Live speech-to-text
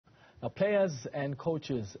Players and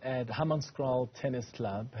coaches at Hammanskraal Tennis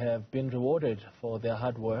Club have been rewarded for their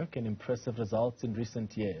hard work and impressive results in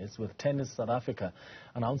recent years, with Tennis South Africa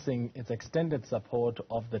announcing its extended support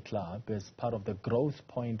of the club as part of the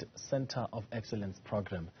Growthpoint Centre of Excellence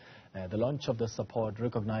program. The launch of the support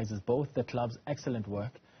recognizes both the club's excellent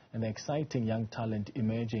work and the exciting young talent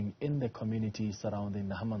emerging in the community surrounding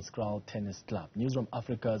the Hammanskraal Tennis Club. Newzroom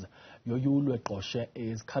Afrika's Yolulwe Qoshe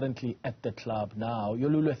is currently at the club now.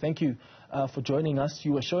 Yolulwe, thank you for joining us.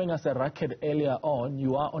 You were showing us a racket earlier on.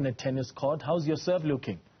 You are on a tennis court. How's your serve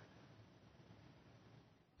looking?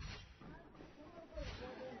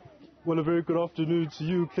 Well, a very good afternoon to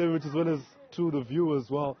you, Clement, as well as to the viewers.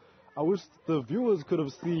 Well, I wish the viewers could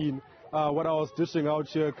have seen what I was dishing out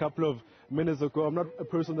here a couple of minutes ago. I'm not a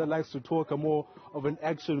person that likes to talk. I'm more of an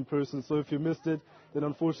action person. So if you missed it, then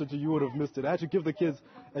unfortunately you would have missed it. I had to give the kids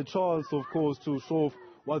a chance, of course, to show off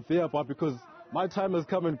what they're about, because my time has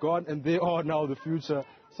come and gone and they are now the future.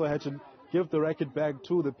 So I had to give the racket back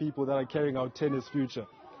to the people that are carrying out tennis future.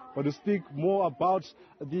 But to speak more about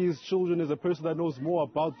these children, as a person that knows more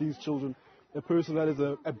about these children, a person that is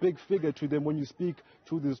a big figure to them when you speak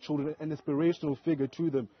to these children, an inspirational figure to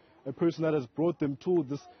them, a person that has brought them to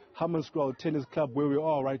this Hammanskraal Tennis Club where we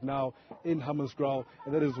are right now in Hammanskraal,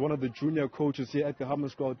 and that is one of the junior coaches here at the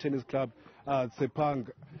Hammanskraal Tennis Club, Tsepang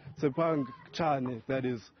Chane, that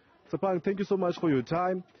is. Tsepang, thank you so much for your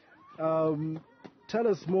time. Tell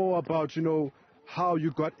us more about, how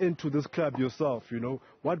you got into this club yourself,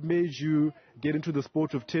 What made you get into the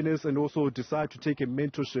sport of tennis and also decide to take a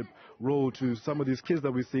mentorship role to some of these kids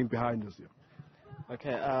that we're seeing behind us here?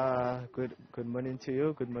 Okay, good morning to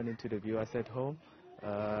you. Good morning to the viewers at home.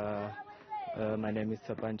 My name is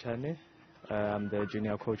Tsepang Chane. I'm the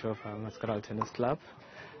junior coach of Hammanskraal Tennis Club.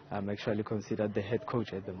 I'm actually considered the head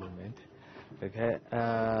coach at the moment. Okay,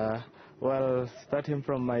 well, starting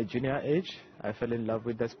from my junior age, I fell in love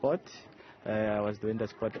with the sport. I was doing the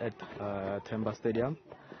sport at Temba Stadium.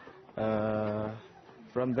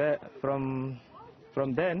 From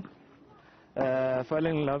then,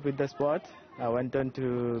 falling in love with the sport, I went on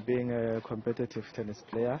to being a competitive tennis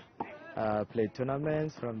player. Played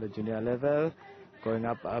tournaments from the junior level, going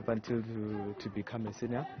up until to become a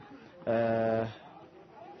senior.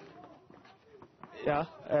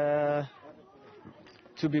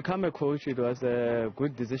 To become a coach, it was a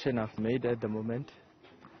good decision I've made at the moment,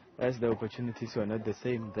 as the opportunities were not the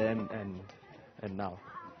same then and now.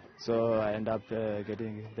 So I ended up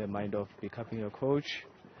getting the mind of becoming a coach.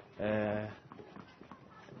 I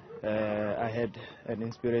had an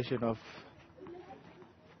inspiration of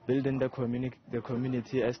building the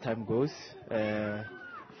community as time goes,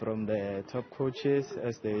 from the top coaches,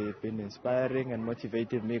 as they've been inspiring and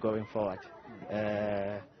motivating me going forward.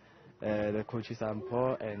 The coaches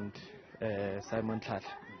Ampo and Simon Tlat,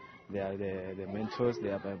 they are the mentors, they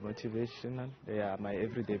are my motivational, they are my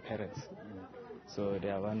everyday parents. So they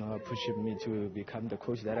are one who are pushing me to become the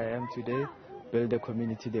coach that I am today, build the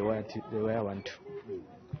community the way I want to.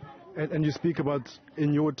 And you speak about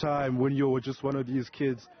in your time when you were just one of these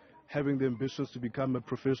kids having the ambitions to become a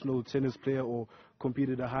professional tennis player or compete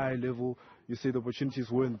at a higher level. You say the opportunities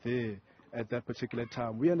weren't there at that particular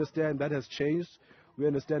time. We understand that has changed. We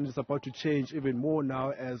understand it's about to change even more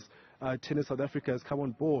now as Tennis South Africa has come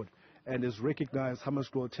on board and has recognized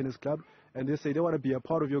Hammanskraal Tennis Club, and they say they want to be a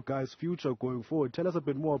part of your guys' future going forward. Tell us a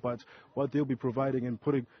bit more about what they'll be providing and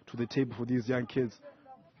putting to the table for these young kids.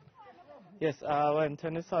 Yes, when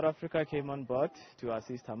Tennis South Africa came on board to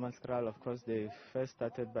assist Hammanskraal, of course, they first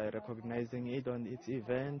started by recognizing it on its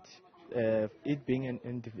event, it being an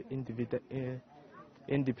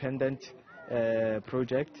independent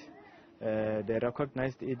project. They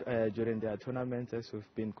recognized it during their tournaments as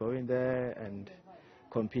we've been going there and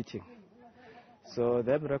competing. So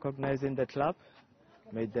them recognizing the club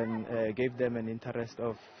gave them an interest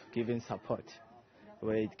of giving support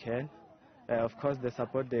where it can. Of course, the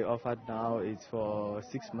support they offered now is for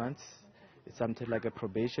 6 months. It's something like a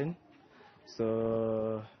probation.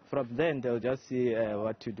 So from then, they'll just see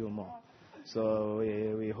what to do more. So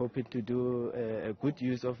we're hoping to do a good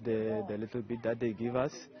use of the little bit that they give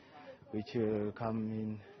us, which will come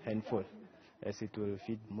in handful, as it will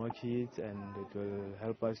feed more kids and it will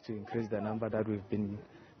help us to increase the number that we've been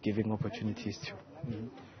giving opportunities to. Mm-hmm.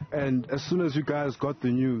 And as soon as you guys got the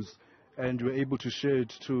news and were able to share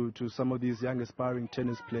it to some of these young aspiring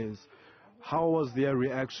tennis players, how was their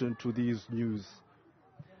reaction to these news?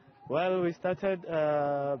 Well, we started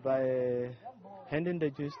by handing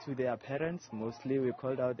the news to their parents. Mostly we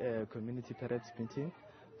called out a community parents meeting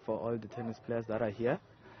for all the tennis players that are here.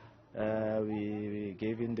 We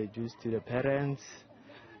gave in the news to the parents.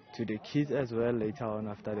 to the kids as well later on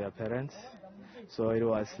after their parents. So it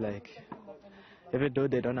was like, even though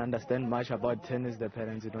they don't understand much about tennis, the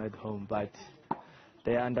parents, at home, but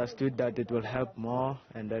they understood that it will help more,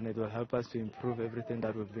 and then it will help us to improve everything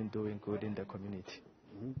that we've been doing good in the community.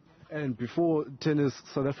 And before Tennis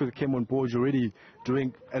South Africa came on board, you're already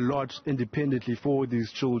doing a lot independently for these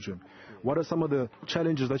children. What are some of the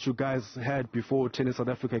challenges that you guys had before Tennis South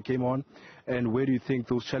Africa came on, and where do you think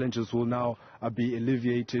those challenges will now be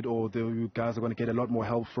alleviated, or you guys are going to get a lot more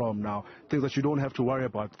help from now? Things that you don't have to worry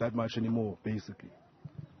about that much anymore, basically.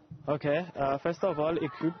 Okay, first of all,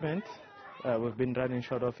 equipment. We've been running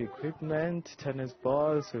short of equipment, tennis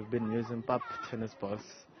balls. We've been using pop tennis balls.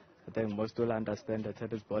 I think most will understand the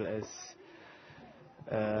tennis ball as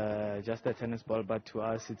just a tennis ball, but to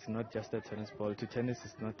us it's not just a tennis ball. To tennis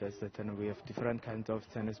it's not just a tennis. We have different kinds of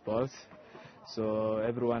tennis balls. So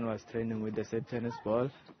everyone was training with the same tennis ball.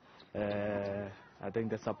 I think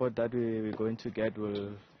the support that we're going to get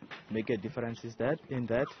will make a difference in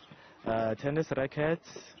that. Tennis rackets,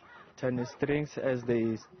 tennis strings, as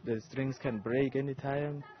the strings can break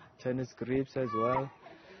anytime, tennis grips as well.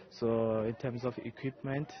 So in terms of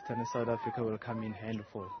equipment, Tennis South Africa will come in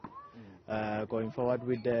handful. Going forward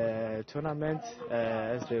with the tournament,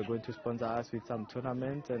 as they're going to sponsor us with some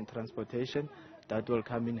tournaments and transportation, that will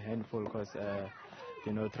come in handful because,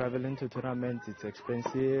 traveling to tournaments, it's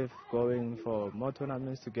expensive. Going for more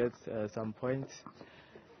tournaments to get some points,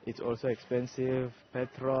 it's also expensive.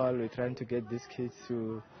 Petrol, we're trying to get these kids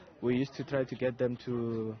we used to try to get them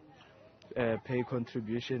to pay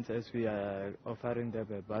contributions as we are offering them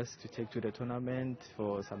a bus to take to the tournament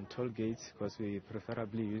for some toll gates, because we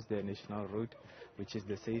preferably use the national route, which is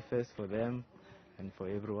the safest for them and for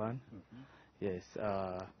everyone. Yes,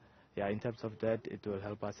 in terms of that, it will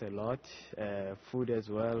help us a lot. Food as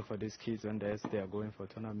well for these kids when they are going for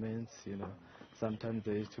tournaments. Sometimes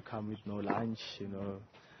they used to come with no lunch.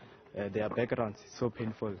 Their backgrounds is so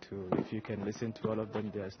painful too. If you can listen to all of them,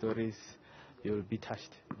 their stories, you'll be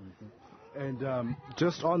touched. And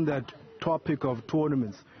just on that topic of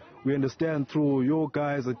tournaments, we understand through your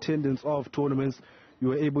guys' attendance of tournaments, you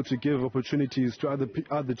were able to give opportunities to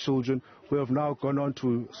other children who have now gone on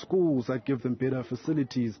to schools that give them better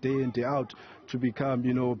facilities day in, day out to become,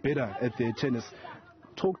 better at their tennis.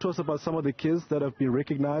 Talk to us about some of the kids that have been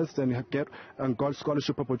recognized and got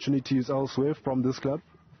scholarship opportunities elsewhere from this club.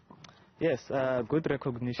 Yes, good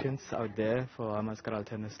recognitions out there for Hammanskraal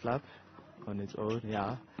Tennis Club on its own,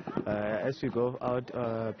 yeah. As we go out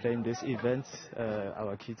playing these events,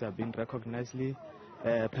 our kids are being recognized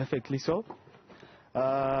perfectly so.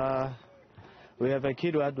 We have a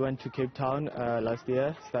kid who went to Cape Town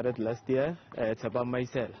started last year. It's about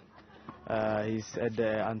myself. He's at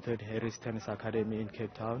the Anthony Harris Tennis Academy in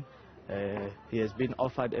Cape Town. He has been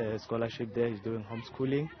offered a scholarship there. He's doing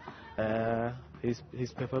homeschooling.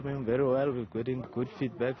 He's performing very well. We're getting good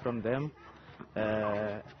feedback from them.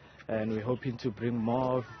 And we're hoping to bring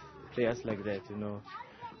more players like that,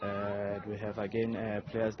 we have again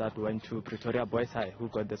players that went to Pretoria Boys High who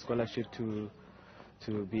got the scholarship to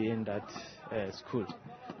be in that school,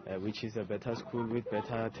 which is a better school with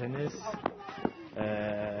better tennis,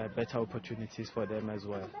 better opportunities for them as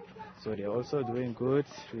well. So they're also doing good.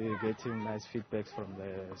 We're getting nice feedbacks from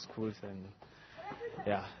the schools, and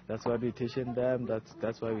yeah, that's what we're teaching them.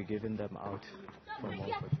 That's why we're giving them out for more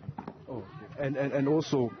opportunities. Oh, and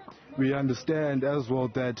also, we understand as well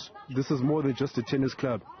that this is more than just a tennis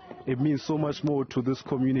club. It means so much more to this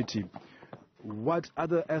community. What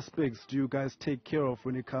other aspects do you guys take care of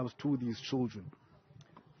when it comes to these children?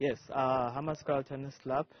 Yes, Hammanskraal Tennis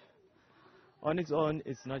Club, on its own,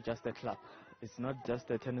 it's not just a club. It's not just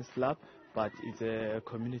a tennis club, but it's a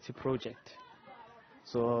community project.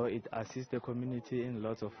 So it assists the community in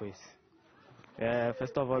lots of ways.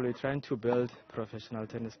 First of all, we're trying to build professional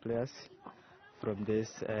tennis players from these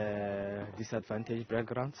disadvantaged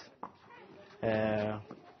backgrounds.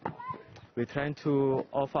 We're trying to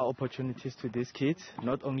offer opportunities to these kids,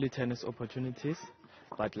 not only tennis opportunities,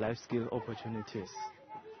 but life skill opportunities.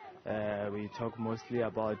 We talk mostly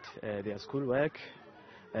about their schoolwork,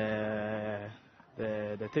 the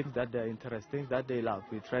things that they're interested in, that they love.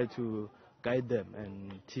 We try to guide them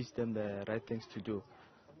and teach them the right things to do.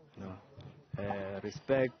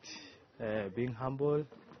 Respect, being humble,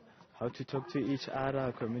 how to talk to each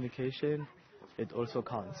other, communication, it also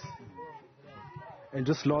counts. And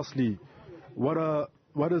just lastly, what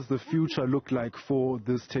does the future look like for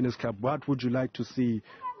this tennis club? What would you like to see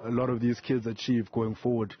a lot of these kids achieve going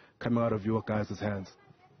forward, coming out of your guys' hands?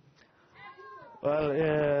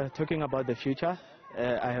 Well, talking about the future,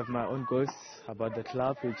 I have my own goals about the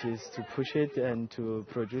club, which is to push it and to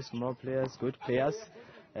produce more players, good players,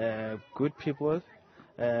 good people,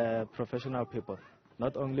 professional people.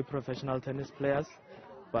 Not only professional tennis players,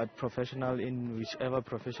 but professional in whichever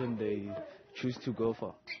profession they choose to go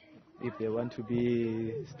for. If they want to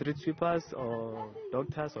be street sweepers or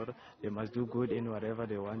doctors, or they must do good in whatever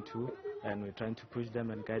they want to, and we're trying to push them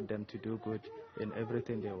and guide them to do good in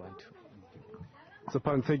everything they want to.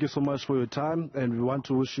 Tshephang, thank you so much for your time, and we want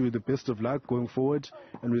to wish you the best of luck going forward,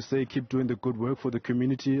 and we say keep doing the good work for the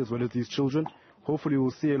community as well as these children. Hopefully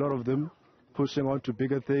we'll see a lot of them pushing on to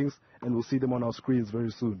bigger things, and we'll see them on our screens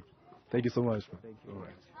very soon. Thank you so much. Thank you. All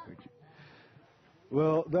right. Thank you.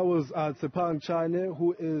 Well, that was Tshephang Chane,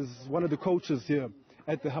 who is one of the coaches here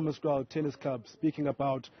at the Hammanskraal Tennis Club, speaking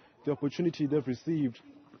about the opportunity they've received,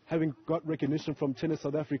 having got recognition from Tennis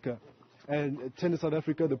South Africa. And Tennis South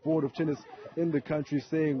Africa, the board of tennis in the country,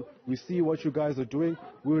 saying, we see what you guys are doing.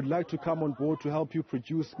 We would like to come on board to help you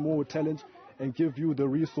produce more talent and give you the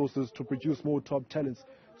resources to produce more top talents.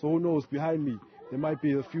 So who knows, behind me, there might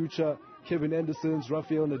be a future Kevin Andersons,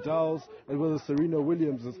 Rafael Nadals, as well as Serena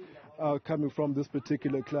Williams coming from this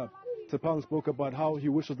particular club. Tshephang spoke about how he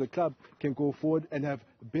wishes the club can go forward and have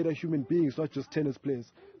better human beings, not just tennis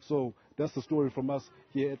players. So that's the story from us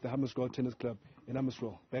here at the Hammanskraal Tennis Club in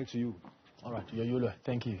Hammanskraal. Back to you. All right, Yolulwe,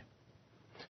 thank you.